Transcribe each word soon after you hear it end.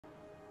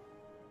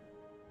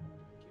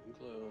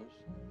clothes.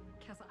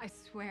 Castle, I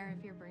swear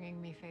if you're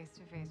bringing me face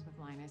to face with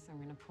Linus, I'm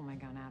gonna pull my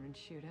gun out and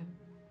shoot him.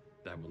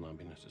 That will not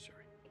be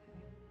necessary.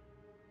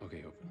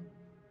 Okay, open.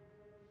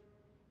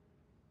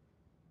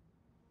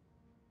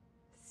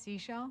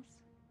 Seashells?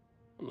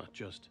 Well, not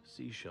just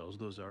seashells.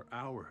 Those are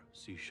our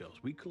seashells.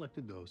 We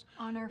collected those.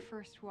 On our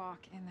first walk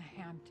in the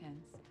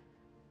Hamptons.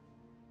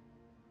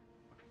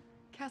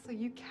 Castle,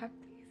 you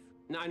kept these?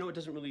 Now, I know it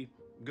doesn't really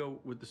go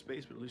with the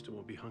space, but at least it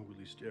won't be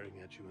hungrily staring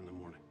at you in the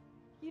morning.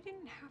 You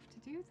didn't have to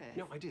do this.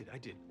 No, I did.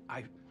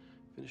 I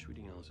finished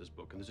reading Ellis's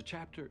book, and there's a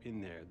chapter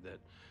in there that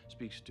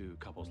speaks to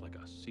couples like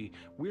us. See,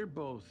 we're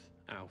both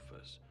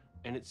alphas,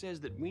 and it says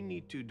that we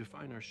need to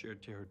define our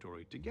shared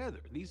territory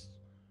together. These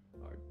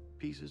are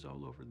pieces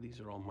all over. These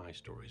are all my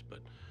stories, but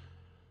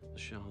the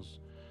shells,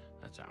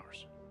 that's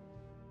ours.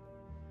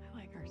 I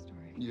like our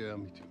story. Yeah,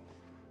 me too.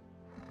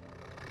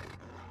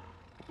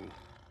 Ooh,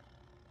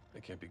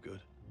 that can't be good.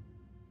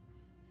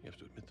 You have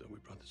to admit, though, we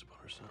brought this upon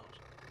ourselves.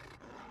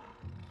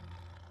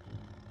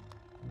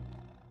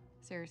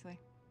 Seriously?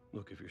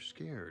 Look, if you're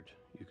scared,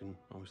 you can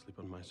always sleep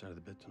on my side of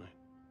the bed tonight.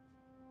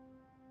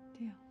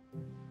 Deal.